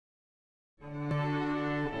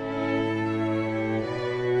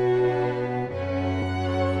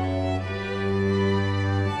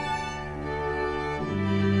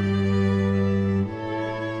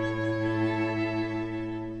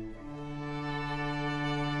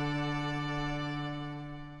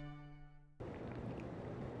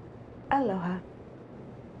Aloha.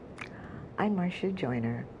 I'm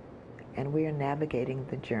Joyner, and we are navigating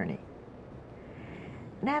the journey.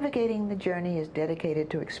 Navigating the journey is dedicated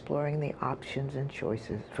to exploring the options and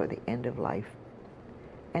choices for the end of life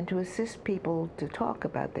and to assist people to talk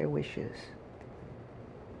about their wishes.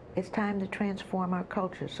 It's time to transform our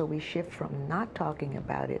culture so we shift from not talking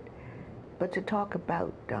about it, but to talk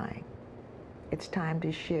about dying. It's time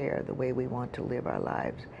to share the way we want to live our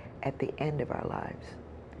lives at the end of our lives.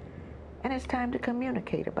 And it's time to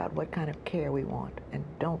communicate about what kind of care we want and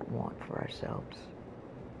don't want for ourselves.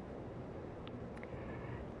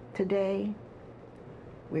 Today,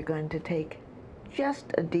 we're going to take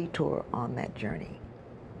just a detour on that journey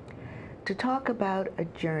to talk about a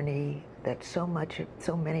journey that so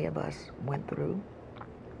many of us went through.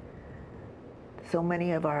 So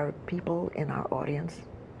many of our people in our audience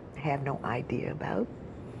have no idea about.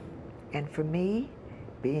 And for me,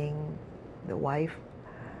 being the wife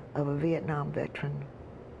of a Vietnam veteran,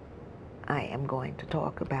 I am going to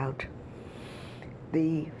talk about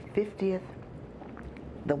the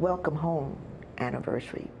Welcome Home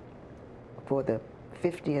anniversary for the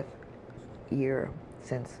 50th year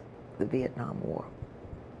since the Vietnam War.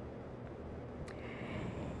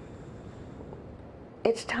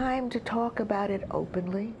 It's time to talk about it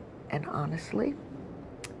openly and honestly.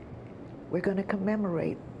 We're going to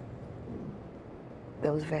commemorate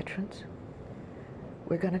those veterans.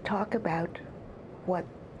 We're going to talk about what,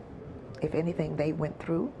 if anything, they went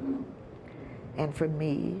through. And for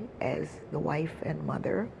me, as the wife and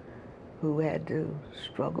mother who had to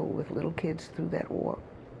struggle with little kids through that war.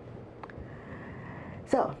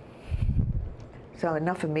 So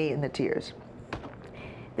enough of me and the tears.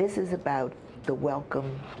 This is about the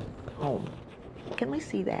welcome home. Can we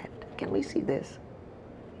see that? Can we see this?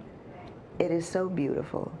 It is so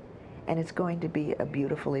beautiful, and it's going to be a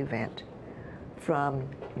beautiful event from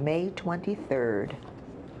May 23rd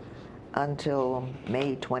until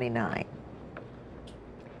May 29.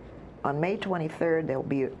 On May 23rd, there will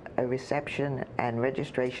be a reception and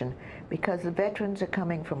registration because the veterans are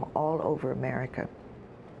coming from all over America.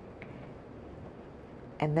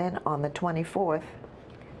 And then on the 24th,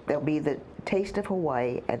 there'll be the Taste of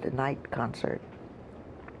Hawaii at the night concert.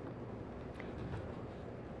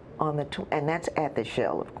 And that's at the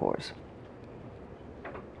Shell, of course.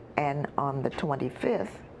 And on the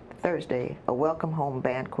 25th, Thursday, a welcome home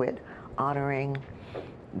banquet honoring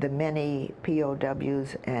the many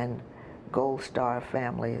POWs and Gold Star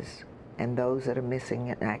families and those that are missing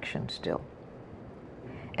in action still.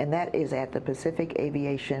 And that is at the Pacific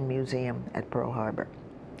Aviation Museum at Pearl Harbor.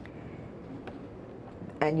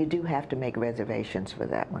 And you do have to make reservations for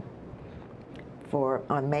that one.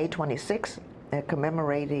 On May 26th, a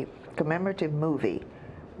commemorative movie,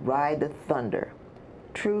 Ride the Thunder,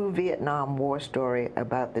 true Vietnam War story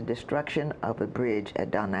about the destruction of a bridge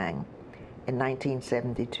at Da Nang in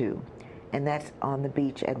 1972. And that's on the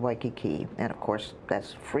beach at Waikiki. And of course,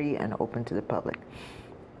 that's free and open to the public.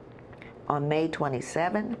 On May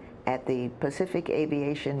 27, at the Pacific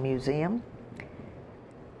Aviation Museum,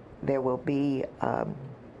 there will be,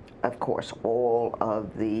 of course, all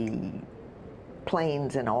of the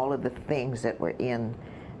planes and all of the things that were in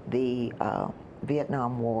the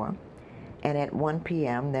Vietnam War. And at 1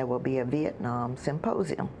 p.m., there will be a Vietnam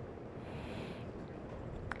symposium.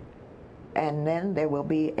 And then there will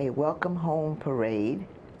be a welcome home parade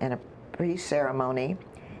and a pre-ceremony.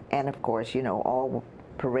 And of course, you know, all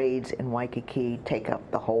parades in Waikiki take up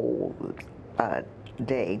the whole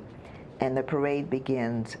day. And the parade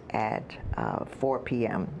begins at 4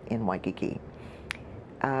 p.m. in Waikiki.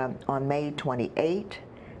 On May 28,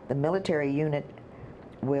 the military unit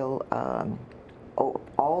will,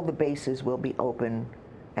 all the bases will be open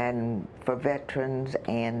and for veterans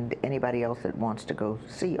and anybody else that wants to go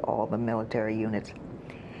see all the military units.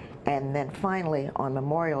 And then finally, on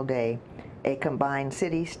Memorial Day, a combined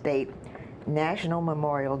city-state National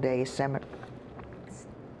Memorial Day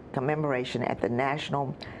commemoration at the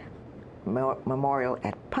National Memorial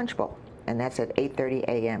at Punch Bowl, and that's at 8:30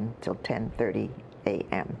 a.m. till 10:30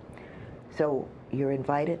 a.m. So you're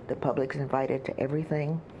invited, the public's invited to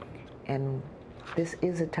everything, and this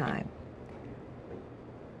is a time,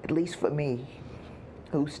 at least for me,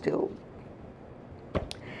 who still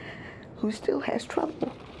has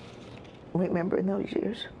trouble remembering those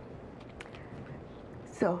years.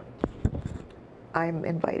 So I'm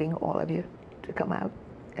inviting all of you to come out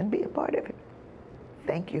and be a part of it.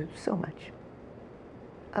 Thank you so much.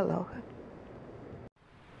 Aloha.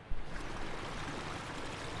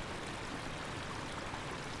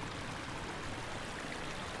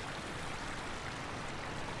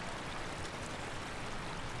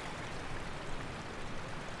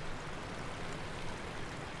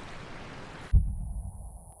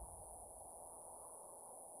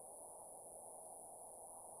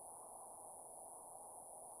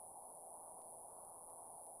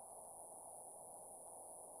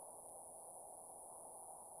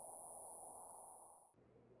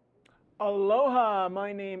 Aloha,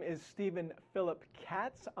 my name is Stephen Philip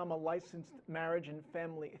Katz. I'm a licensed marriage and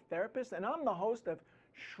family therapist, and I'm the host of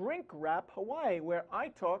Shrink Wrap Hawaii, where I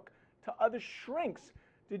talk to other shrinks.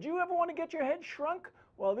 Did you ever want to get your head shrunk?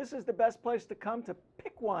 Well, this is the best place to come to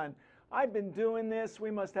pick one. I've been doing this.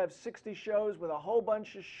 We must have 60 shows with a whole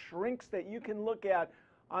bunch of shrinks that you can look at.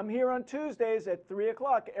 I'm here on Tuesdays at 3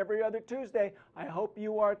 o'clock every other Tuesday. I hope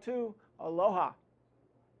you are too. Aloha.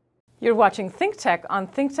 You're watching Think Tech on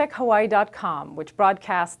thinktechhawaii.com, which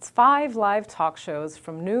broadcasts 5 live talk shows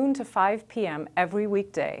from noon to 5 p.m. every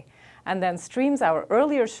weekday, and then streams our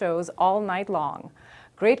earlier shows all night long.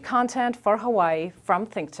 Great content for Hawaii from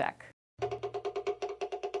Think Tech.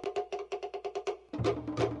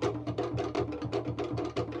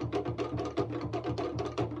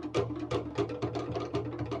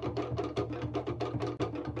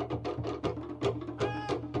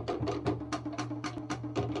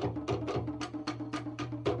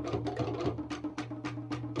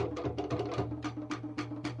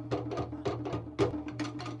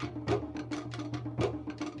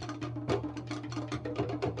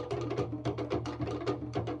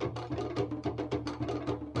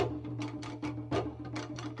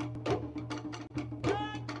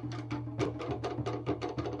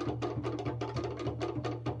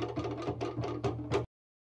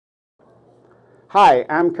 Hi,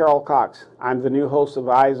 I'm Carol Cox. I'm the new host of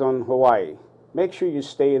Eyes on Hawaii. Make sure you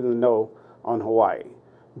stay in the know on Hawaii.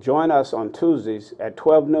 Join us on Tuesdays at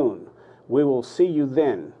 12 noon. We will see you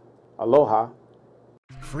then. Aloha.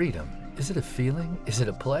 Freedom. Is it a feeling? Is it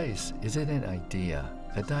a place? Is it an idea?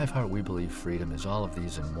 At Diveheart, we believe freedom is all of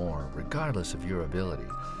these and more, regardless of your ability.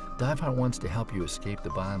 Diveheart wants to help you escape the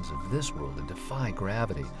bonds of this world and defy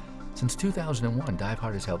gravity. Since 2001,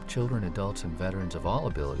 Diveheart has helped children, adults, and veterans of all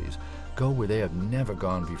abilities go where they have never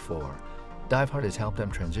gone before. Diveheart has helped them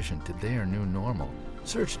transition to their new normal.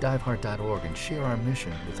 Search diveheart.org and share our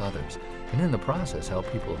mission with others, and in the process help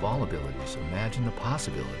people of all abilities imagine the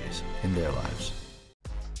possibilities in their lives.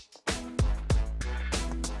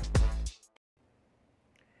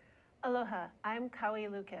 Aloha, I'm Kaui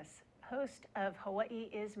Lucas, host of Hawaii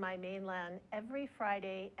is My Mainland every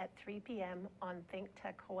Friday at 3 p.m. on Think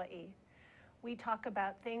Tech Hawaii. We talk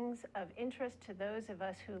about things of interest to those of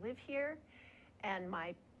us who live here, and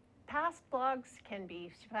my past blogs can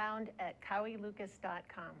be found at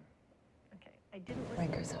kauilucas.com. Okay, I didn't listen.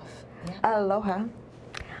 Breakers off. Yeah. Aloha,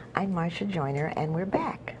 I'm Marsha Joyner, and we're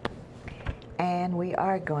back. And we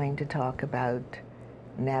are going to talk about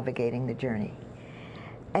navigating the journey.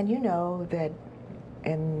 And you know that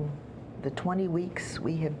in the 20 weeks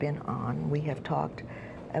we have been on, we have talked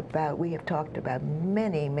about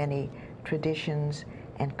many, many traditions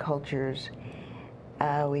and cultures.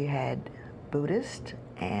 We had Buddhists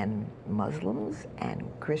and Muslims and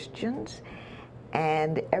Christians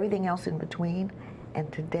and everything else in between.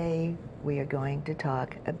 And today we are going to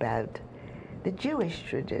talk about the Jewish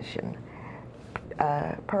tradition.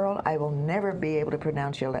 Pearl, I will never be able to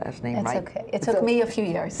pronounce your last name right. It's okay. It took me a few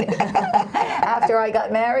years. After I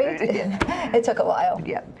got married, it took a while.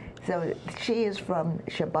 Yeah. So she is from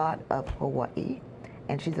Chabad of Hawaii,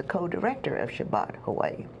 and she's a co-director of Chabad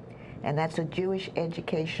Hawaii. And that's a Jewish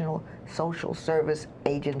educational social service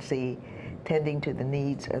agency tending to the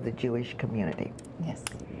needs of the Jewish community. Yes.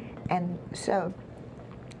 And so,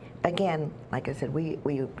 again, like I said, we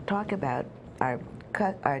talk about our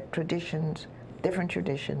traditions,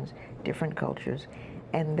 different cultures,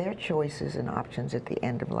 and their choices and options at the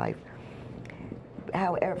end of life.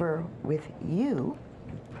 However, with you,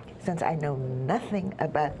 since I know nothing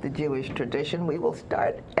about the Jewish tradition, we will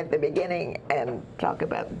start at the beginning and talk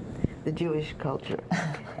about the Jewish culture.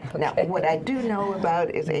 Okay. Now, what I do know about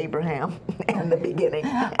is Abraham and the beginning.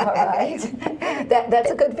 All right. That's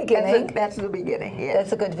a good beginning. That's the beginning, yes.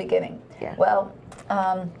 That's a good beginning. Yeah. Well,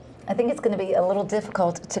 I think it's going to be a little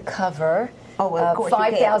difficult to cover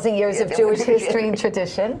 5,000 years of Jewish history and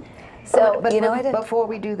tradition. So, but before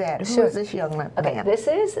we do that, who is this young man? Okay, this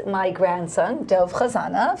is my grandson, Dov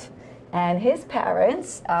Chazanov, and his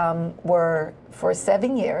parents were, for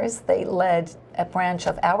 7 years, they led a branch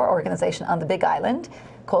of our organization on the Big Island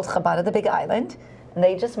called Chabad of the Big Island. And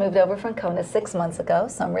they just moved over from Kona 6 months ago,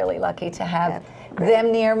 so I'm really lucky to have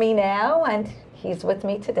them near me now. And he's with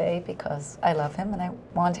me today because I love him and I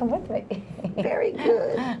want him with me. Very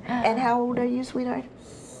good. And how old are you, sweetheart?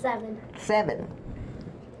 7. 7.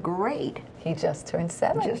 Great. He just turned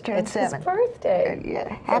 7. Just turned 7. It's his birthday.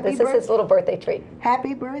 Yeah. Happy this is his little birthday treat.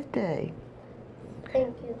 Happy birthday.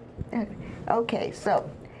 Thank you. Okay, so,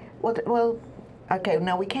 okay,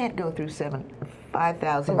 no, we can't go through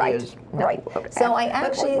 5,000 years. No. Right. So I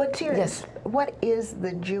actually, What is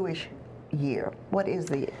the Jewish year? What is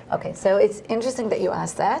the... Okay, so it's interesting that you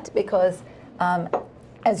asked that because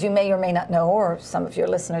as you may or may not know, or some of your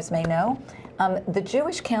listeners may know, the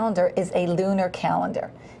Jewish calendar is a lunar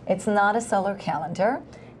calendar. It's not a solar calendar.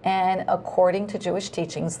 And according to Jewish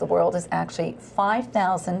teachings, the world is actually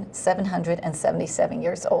 5,777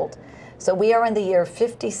 years old. So we are in the year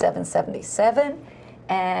 5777,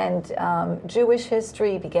 and Jewish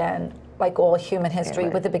history began, like all human history,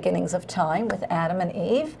 with the beginnings of time, with Adam and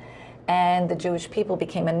Eve. And the Jewish people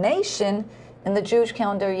became a nation in the Jewish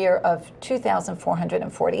calendar year of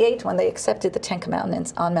 2448 when they accepted the Ten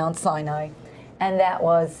Commandments on Mount Sinai. And that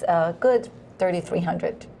was a good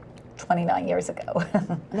 3,329 years ago.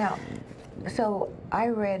 Now, so I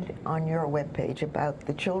read on your webpage about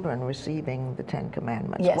the children receiving the Ten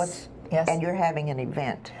Commandments. Yes. Yes. And you're having an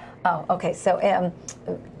event. Oh, okay. So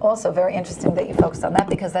also very interesting that you focused on that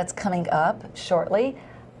because that's coming up shortly.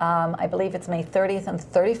 I believe it's May 30th and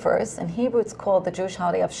 31st. In Hebrew, it's called the Jewish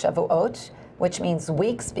holiday of Shavuot, which means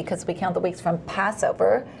weeks because we count the weeks from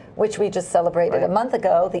Passover, which we just celebrated a month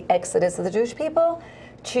ago, the Exodus of the Jewish people,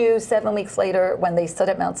 to 7 weeks later when they stood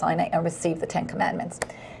at Mount Sinai and received the Ten Commandments.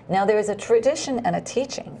 Now, there is a tradition and a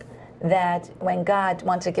teaching that when God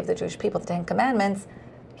wanted to give the Jewish people the Ten Commandments,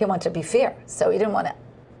 he wanted to be fair. So he didn't want to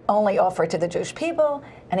only offer to the Jewish people,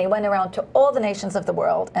 and he went around to all the nations of the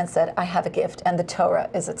world and said, I have a gift, and the Torah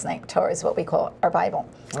is its name. Torah is what we call our Bible.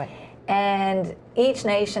 Right. And each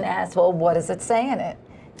nation asked, well, what does it say in it?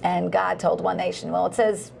 And God told one nation, well, it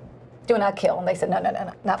says, do not kill. And they said, no,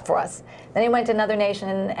 not for us. Then he went to another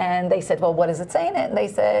nation and they said, well, what does it say in it? And they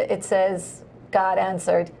said, it says, God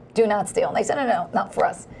answered, do not steal. And they said, no, not for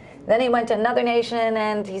us. Then he went to another nation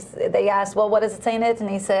and they asked, well, what does it say in it? And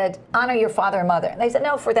he said, honor your father and mother. And they said,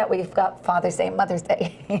 no, for that we've got Father's Day and Mother's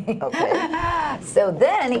Day. Okay. So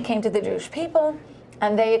then he came to the Jewish people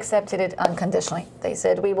and they accepted it unconditionally. They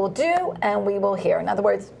said, we will do and we will hear. In other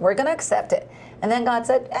words, we're going to accept it. And then God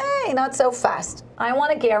said, hey, not so fast. I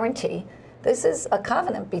want to guarantee this is a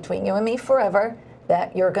covenant between you and me forever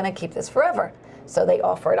that you're going to keep this forever. So they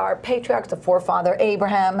offered our patriarchs, the forefather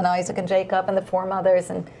Abraham and Isaac and Jacob and the foremothers,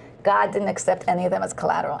 and God didn't accept any of them as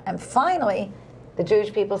collateral. And finally, the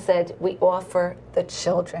Jewish people said, we offer the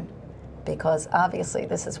children, because obviously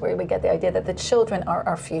this is where we get the idea that the children are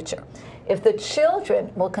our future. If the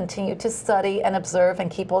children will continue to study and observe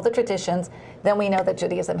and keep all the traditions, then we know that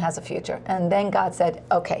Judaism has a future. And then God said,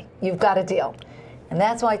 okay, you've got a deal. And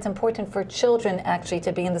that's why it's important for children actually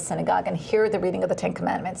to be in the synagogue and hear the reading of the Ten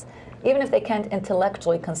Commandments. Even if they can't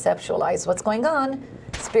intellectually conceptualize what's going on,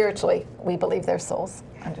 spiritually, we believe their souls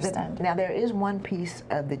understand. Now, there is one piece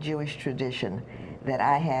of the Jewish tradition that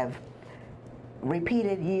I have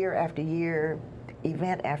repeated year after year,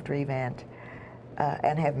 event after event,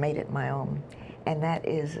 and have made it my own, and that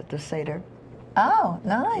is the Seder. Oh,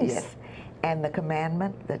 nice. Yes. And the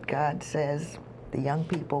commandment that God says the young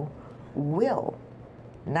people will,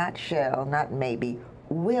 not shall, not maybe,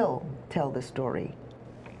 will tell the story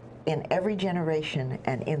in every generation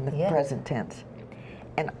and in the present tense.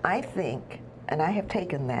 And I think, and I have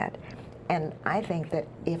taken that, and I think that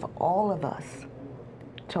if all of us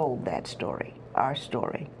told that story, our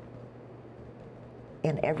story,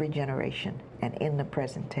 in every generation and in the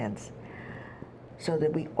present tense, so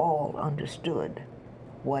that we all understood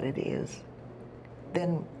what it is,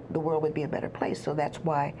 then the world would be a better place. So that's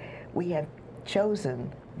why we have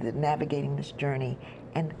chosen the navigating this journey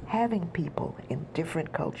and having people in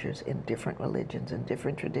different cultures, in different religions, and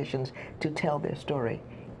different traditions to tell their story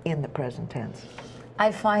in the present tense.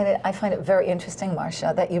 I find it very interesting,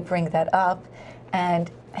 Marsha, that you bring that up,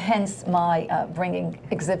 and hence my bringing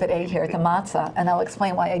Exhibit A here, the matzah, and I'll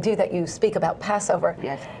explain why I do that. You speak about Passover.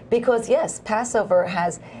 Yes. Because yes, Passover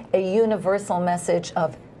has a universal message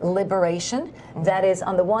of liberation that is,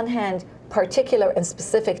 on the one hand, particular and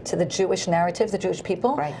specific to the Jewish narrative, the Jewish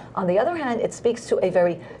people. Right. On the other hand, it speaks to a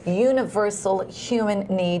very universal human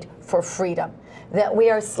need for freedom, that we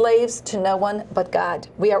are slaves to no one but God.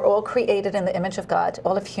 We are all created in the image of God,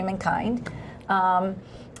 all of humankind.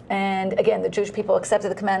 And again, the Jewish people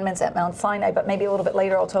accepted the commandments at Mount Sinai, but maybe a little bit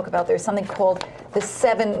later I'll talk about there's something called the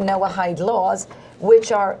 7 Noahide laws,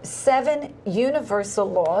 which are 7 universal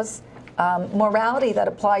laws, morality that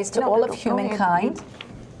applies to all of humankind.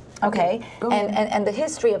 Okay, and the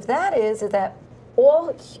history of that is that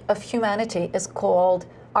all of humanity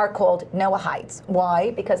are called Noahides.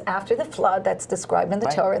 Why? Because after the flood that's described in the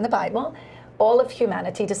Torah in the Bible, all of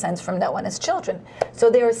humanity descends from Noah and his children. So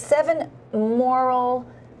there are 7 moral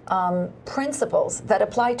principles that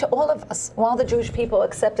apply to all of us. While the Jewish people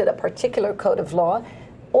accepted a particular code of law,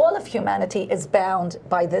 all of humanity is bound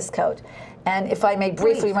by this code. And if I may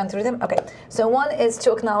briefly run through them. Okay, so one is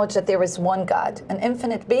to acknowledge that there is one God, an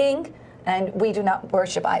infinite being, and we do not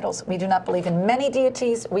worship idols. We do not believe in many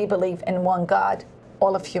deities. We believe in one God,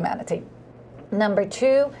 all of humanity. Number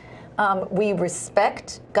two, we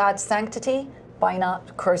respect God's sanctity by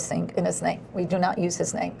not cursing in his name. We do not use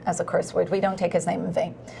his name as a curse word. We don't take his name in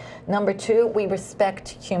vain. Number two, we respect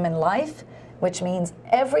human life, which means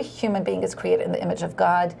every human being is created in the image of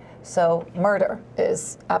God. So murder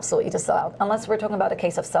is absolutely disallowed, unless we're talking about a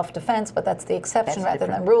case of self-defense, but that's the exception rather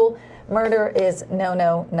than rule. Murder is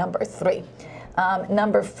no-no. Number three.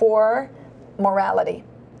 Number four, morality,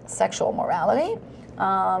 sexual morality,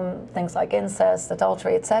 things like incest,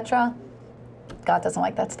 adultery, etc. God doesn't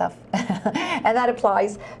like that stuff. And that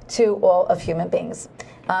applies to all of human beings.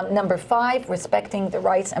 Number five, respecting the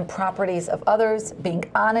rights and properties of others, being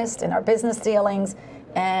honest in our business dealings,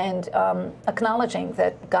 and acknowledging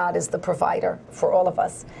that God is the provider for all of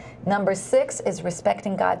us. Number six is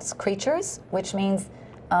respecting God's creatures, which means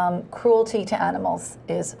cruelty to animals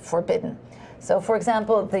is forbidden. So, for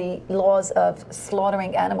example, the laws of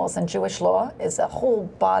slaughtering animals in Jewish law is a whole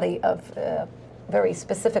body of very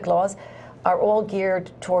specific laws, are all geared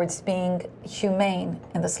towards being humane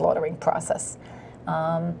in the slaughtering process.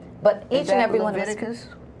 But each and every one of us,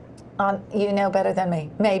 you know better than me,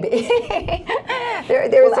 maybe.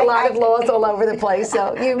 There's a lot of laws all over the place,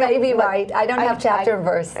 so you may be right. I don't have chapter and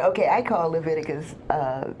verse. Okay, I call Leviticus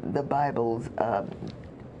the Bible's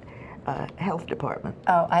health department.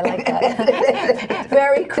 Oh, I like that.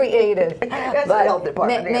 Very creative. That's but the health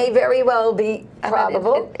department. May very well be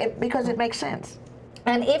probable. Because it makes sense.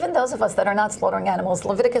 And even those of us that are not slaughtering animals,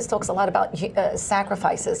 Leviticus talks a lot about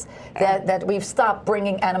sacrifices, that we've stopped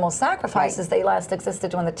bringing animal sacrifices. Right. They last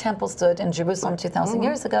existed when the temple stood in Jerusalem 2,000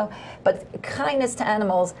 years ago. But kindness to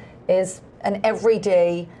animals is an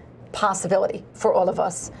everyday possibility for all of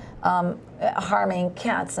us. Harming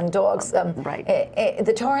cats and dogs. Right.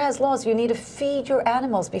 The Torah has laws. You need to feed your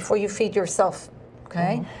animals before you feed yourself.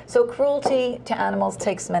 Okay? So cruelty to animals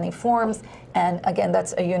takes many forms, and again,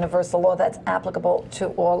 that's a universal law that's applicable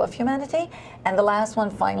to all of humanity. And the last one,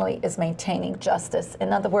 finally, is maintaining justice.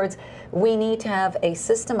 In other words, we need to have a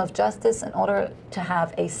system of justice in order to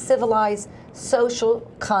have a civilized social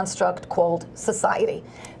construct called society,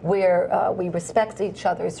 where we respect each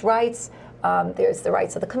other's rights. There's the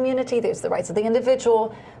rights of the community, there's the rights of the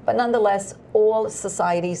individual, but nonetheless, all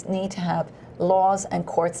societies need to have laws and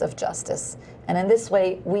courts of justice. And in this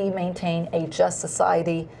way, we maintain a just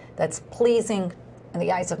society that's pleasing in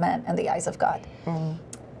the eyes of man and the eyes of God.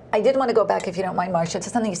 I did want to go back, if you don't mind, Marcia, to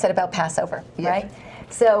something you said about Passover, right?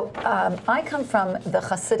 So I come from the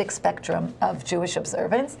Hasidic spectrum of Jewish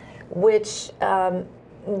observance, which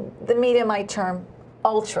the media might term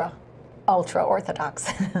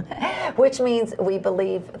ultra-Orthodox, which means we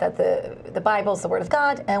believe that the Bible is the Word of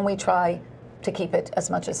God, and we try to keep it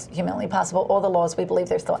as much as humanly possible. All the laws, we believe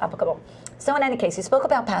they're still applicable. So in any case, you spoke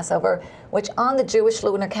about Passover, which on the Jewish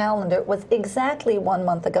lunar calendar was exactly 1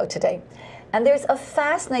 month ago today. And there's a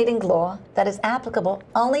fascinating law that is applicable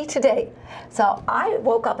only today. So I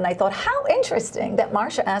woke up and I thought, how interesting that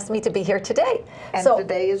Marcia asked me to be here today. And so,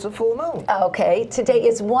 today is a full moon. Okay, today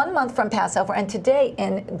is 1 month from Passover, and today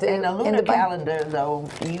in a lunar calendar, though,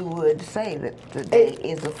 you would say that today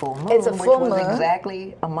is a full moon, it's a full which was moon.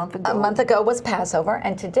 Exactly a month ago. A month ago was Passover,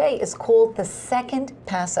 and today is called the second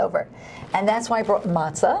Passover. And that's why I brought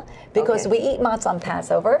matzah, because we eat matzah on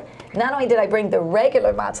Passover. Not only did I bring the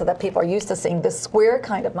regular matzah that people are used to seeing, the square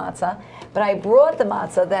kind of matzah, but I brought the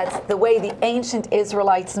matzah that's the way the ancient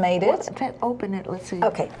Israelites made it. Open it, let's see.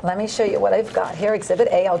 Okay, let me show you what I've got here. Exhibit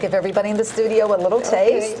A. I'll give everybody in the studio a little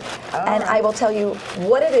taste. And I will tell you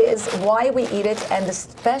what it is, why we eat it, and the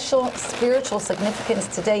special spiritual significance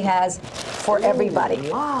today has for everybody.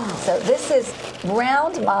 Wow. So this is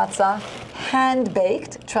round matzah,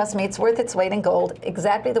 hand-baked. Trust me, it's worth its weight in gold,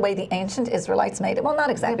 exactly the way the ancient Israelites made it. Well, not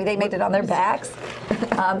exactly. They made it on their backs.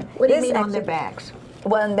 What do you mean on their backs?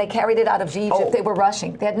 When they carried it out of Egypt, they were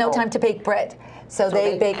rushing. They had no time to bake bread, so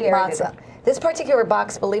they baked matzah. This particular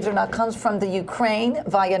box, believe it or not, comes from the Ukraine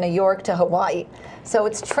via New York to Hawaii. So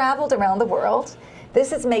it's traveled around the world.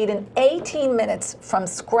 This is made in 18 minutes from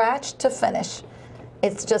scratch to finish.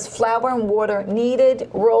 It's just flour and water, kneaded,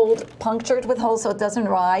 rolled, punctured with holes so it doesn't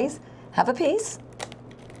rise. Have a piece.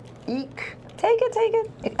 Eek. Take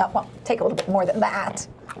it. Well, take a little bit more than that.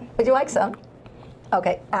 Would you like some?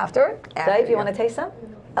 Okay, after Dave, you want to taste some?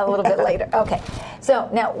 A little bit later. Okay. So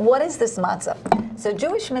now, what is this matzah? So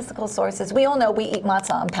Jewish mystical sources, we all know we eat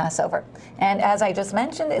matzah on Passover. And as I just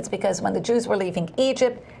mentioned, it's because when the Jews were leaving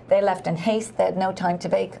Egypt, They left in haste. They had no time to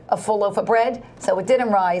bake a full loaf of bread, so it didn't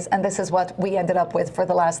rise, and this is what we ended up with for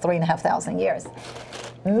the last 3,500 years.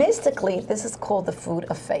 Mystically, this is called the food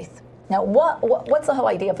of faith. Now, what's the whole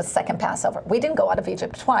idea of a second Passover? We didn't go out of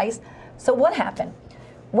Egypt twice, so what happened?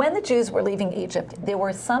 When the Jews were leaving Egypt, there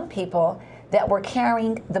were some people that were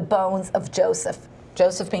carrying the bones of Joseph.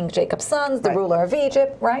 Joseph being Jacob's sons, the ruler of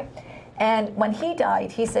Egypt, right? And when he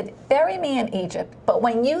died, he said, bury me in Egypt, but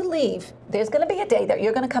when you leave, there's going to be a day that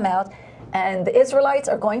you're going to come out, and the Israelites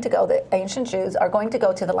are going to go, the ancient Jews are going to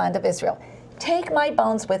go to the land of Israel. Take my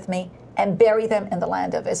bones with me and bury them in the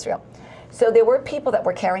land of Israel. So there were people that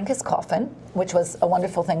were carrying his coffin, which was a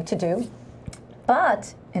wonderful thing to do.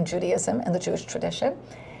 But in Judaism and the Jewish tradition,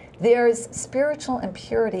 there's spiritual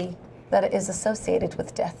impurity that is associated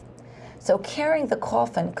with death. So carrying the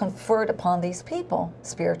coffin conferred upon these people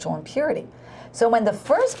spiritual impurity. So when the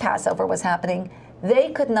first Passover was happening,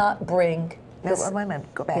 they could not bring this. Wait a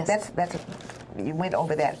minute, go back. Yes. That's you went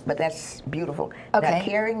over that, but that's beautiful. Okay. Now,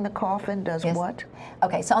 carrying the coffin does what?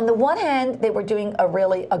 Okay, so on the one hand, they were doing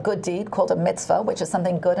a good deed called a mitzvah, which is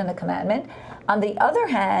something good and a commandment. On the other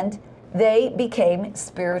hand, they became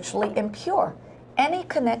spiritually impure. Any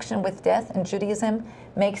connection with death in Judaism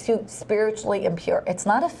makes you spiritually impure. It's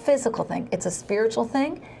not a physical thing, it's a spiritual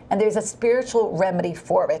thing, and there's a spiritual remedy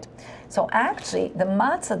for it. So actually, the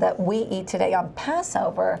matzah that we eat today on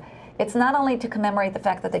Passover, it's not only to commemorate the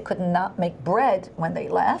fact that they could not make bread when they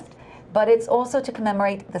left, but it's also to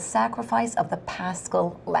commemorate the sacrifice of the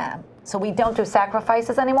Paschal lamb. So we don't do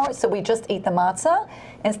sacrifices anymore, so we just eat the matzah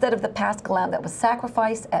instead of the Paschal lamb that was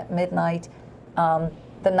sacrificed at midnight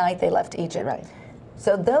the night they left Egypt. Right.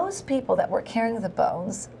 So those people that were carrying the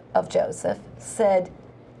bones of Joseph said,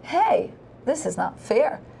 hey, this is not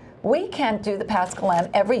fair. We can't do the Paschal lamb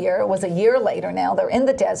every year. It was a year later now. They're in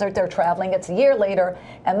the desert. They're traveling. It's a year later.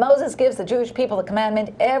 And Moses gives the Jewish people the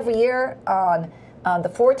commandment every year on the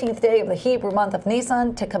 14th day of the Hebrew month of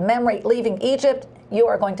Nisan to commemorate leaving Egypt. You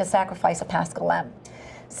are going to sacrifice a Paschal lamb.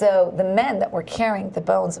 So the men that were carrying the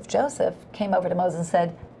bones of Joseph came over to Moses and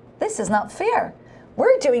said, this is not fair.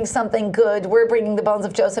 We're doing something good. We're bringing the bones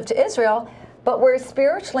of Joseph to Israel, but we're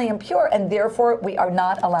spiritually impure, and therefore we are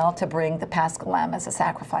not allowed to bring the Paschal lamb as a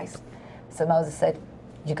sacrifice. So Moses said,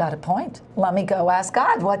 you got a point. Let me go ask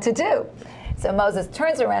God what to do. So Moses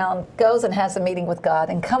turns around, goes and has a meeting with God,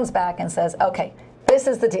 and comes back and says, okay, this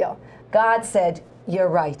is the deal. God said, you're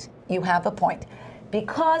right. You have a point.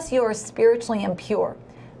 Because you're spiritually impure,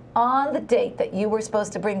 on the date that you were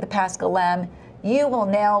supposed to bring the Paschal lamb, you will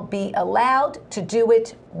now be allowed to do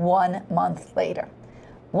it 1 month later.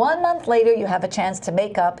 1 month later, you have a chance to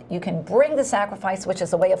make up. You can bring the sacrifice, which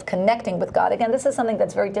is a way of connecting with God. Again, this is something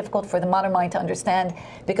that's very difficult for the modern mind to understand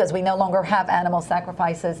because we no longer have animal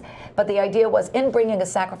sacrifices. But the idea was in bringing a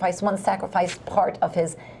sacrifice, one sacrificed part of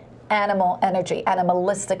his animal energy,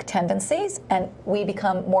 animalistic tendencies, and we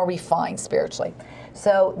become more refined spiritually.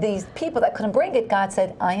 So these people that couldn't bring it, God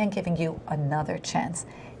said, I am giving you another chance.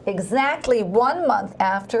 Exactly 1 month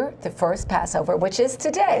after the first Passover, which is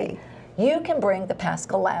today, you can bring the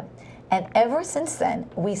Paschal lamb. And ever since then,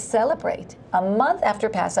 we celebrate. A month after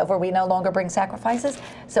Passover, we no longer bring sacrifices,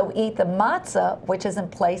 so we eat the matzah, which is in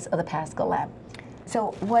place of the Paschal lamb.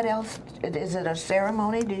 So what else? Is it a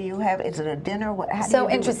ceremony? Do you have, is it a dinner? How do So you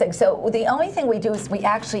do interesting. it? So the only thing we do is we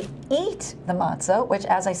actually eat the matzah, which,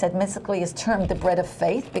 as I said, mystically is termed the bread of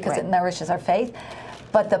faith because it nourishes our faith.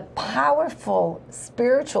 But the powerful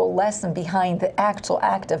spiritual lesson behind the actual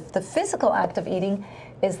act of, the physical act of eating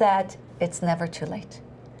is that it's never too late.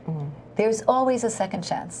 There's always a second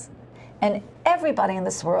chance. And everybody in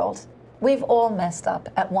this world, we've all messed up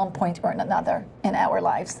at one point or another in our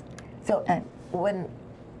lives. So when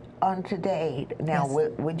on today, now,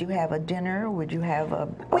 would you have a dinner? Would you have a...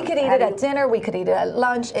 We could eat it at dinner. We could eat it at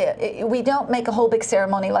lunch. We don't make a whole big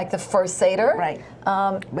ceremony like the first Seder. Right.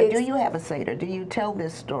 But do you have a Seder? Do you tell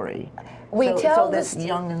this story? We tell so this... that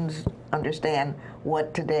youngins understand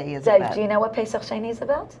what today is about. Do you know what Pesach Sheni is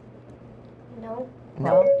about? No.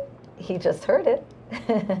 No. He just heard it.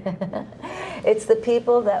 It's the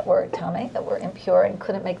people that were tamei, that were impure and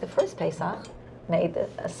couldn't make the first Pesach, made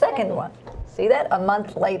a second one. See that? A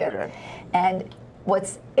month later. And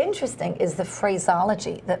what's interesting is the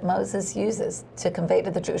phraseology that Moses uses to convey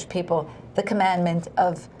to the Jewish people the commandment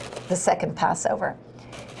of the second Passover.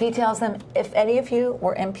 He tells them, if any of you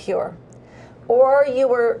were impure, or you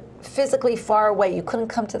were physically far away, you couldn't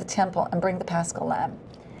come to the temple and bring the Paschal lamb.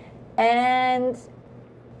 And,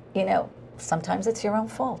 you know, sometimes it's your own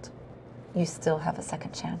fault. You still have a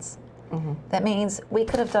second chance. That means we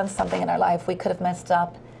could have done something in our life. We could have messed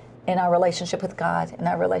up in our relationship with God, in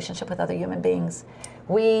our relationship with other human beings.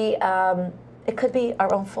 We it could be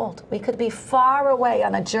our own fault. We could be far away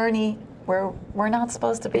on a journey where we're not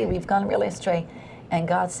supposed to be. We've gone really astray. And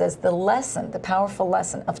God says the lesson, the powerful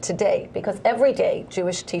lesson of today, because every day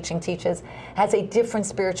Jewish teaching teaches, has a different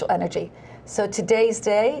spiritual energy. So today's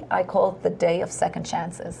day, I call it the day of second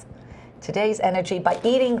chances. Today's energy, by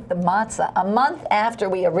eating the matzah a month after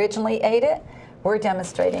we originally ate it, we're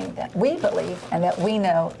demonstrating that we believe and that we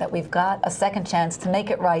know that we've got a second chance to make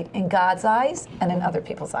it right in God's eyes and in other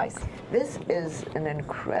people's eyes. This is an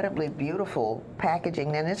incredibly beautiful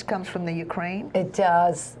packaging, and this comes from the Ukraine? It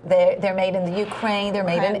does. They're made in the Ukraine, they're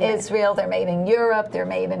made in Israel, they're made in Europe, they're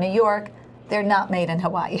made in New York. They're not made in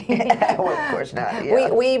Hawaii. Well, of course not.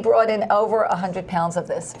 Yeah. We brought in over 100 pounds of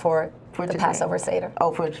this for the today. Passover Seder.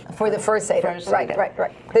 Oh, for the first Seder. First Seder.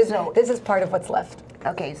 Right. This is part of what's left.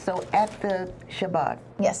 Okay, so at the Shabbat,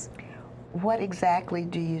 Yes. what exactly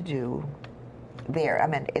do you do there? I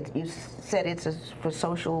mean, you said it's for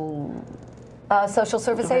social... Social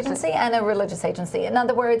service agency and a religious agency. In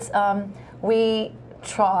other words, we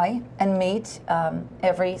try and meet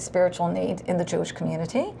every spiritual need in the Jewish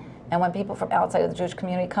community. And when people from outside of the Jewish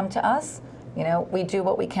community come to us, you know, we do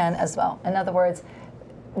what we can as well. In other words,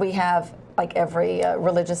 we have, like every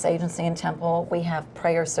religious agency and temple, we have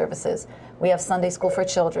prayer services. We have Sunday school for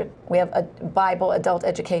children. We have Bible adult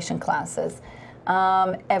education classes.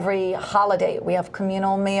 Every holiday, we have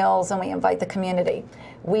communal meals and we invite the community.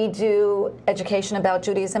 We do education about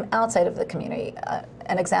Judaism outside of the community.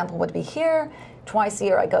 An example would be here. Twice a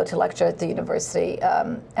year I go to lecture at the university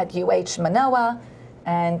at UH Manoa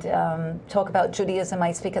and talk about Judaism.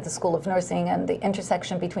 I speak at the School of Nursing and the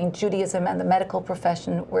intersection between Judaism and the medical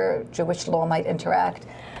profession where Jewish law might interact.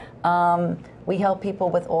 We help people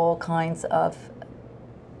with all kinds of,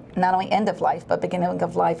 not only end of life, but beginning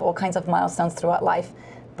of life, all kinds of milestones throughout life,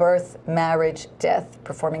 birth, marriage, death,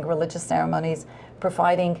 performing religious ceremonies,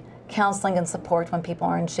 providing counseling and support when people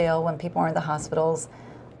are in jail, when people are in the hospitals,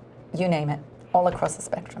 you name it, all across the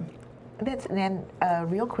spectrum. Then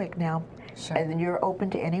real quick now, Sure. And you're open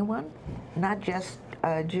to anyone, not just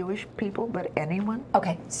Jewish people, but anyone?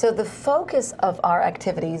 Okay, so the focus of our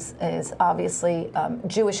activities is obviously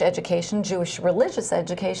Jewish education, Jewish religious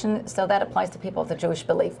education, so that applies to people of the Jewish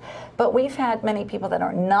belief. But we've had many people that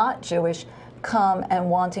are not Jewish come and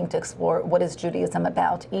wanting to explore what is Judaism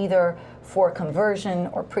about, either for conversion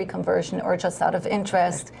or pre-conversion or just out of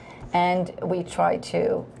interest. And we try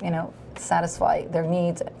to, you know, satisfy their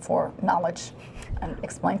needs for knowledge and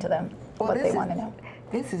explain to them what they want to know.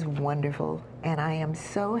 This is wonderful, and I am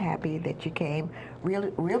so happy that you came.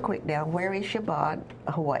 Real quick now, where is Chabad,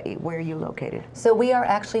 Hawaii? Where are you located? So we are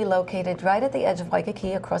actually located right at the edge of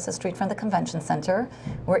Waikiki, across the street from the convention center.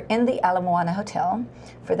 We're in the Ala Moana Hotel.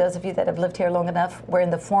 For those of you that have lived here long enough, we're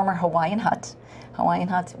in the former Hawaiian Hut. Hawaiian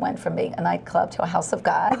Hut went from being a nightclub to a house of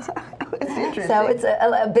God. It's interesting. So it's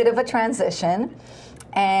a bit of a transition.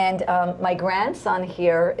 And my grandson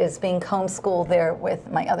here is being homeschooled there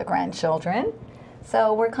with my other grandchildren.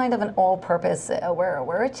 So we're kind of an all-purpose,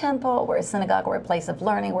 we're a temple, we're a synagogue, we're a place of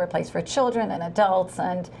learning, we're a place for children and adults,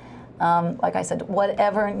 and like I said,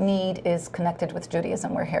 whatever need is connected with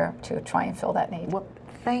Judaism, we're here to try and fill that need. Well,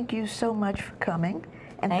 thank you so much for coming,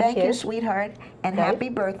 and Thank you, you. sweetheart, and Okay. happy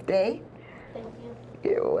birthday. Thank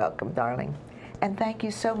you. You're welcome, darling. And thank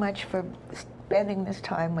you so much for spending this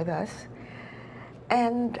time with us.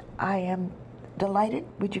 And I am delighted.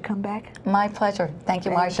 Would you come back? My pleasure. Thank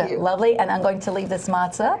you, Thank Marsha. you. Lovely. And I'm going to leave this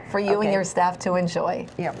matzah for you and Okay. your staff to enjoy.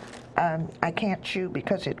 Yeah. I can't chew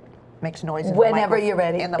because it makes noise in Whenever the you're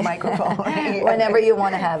ready. in the microphone. Whenever you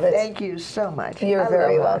want to have it. Thank you so much. You're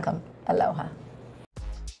very Aloha. welcome. Aloha.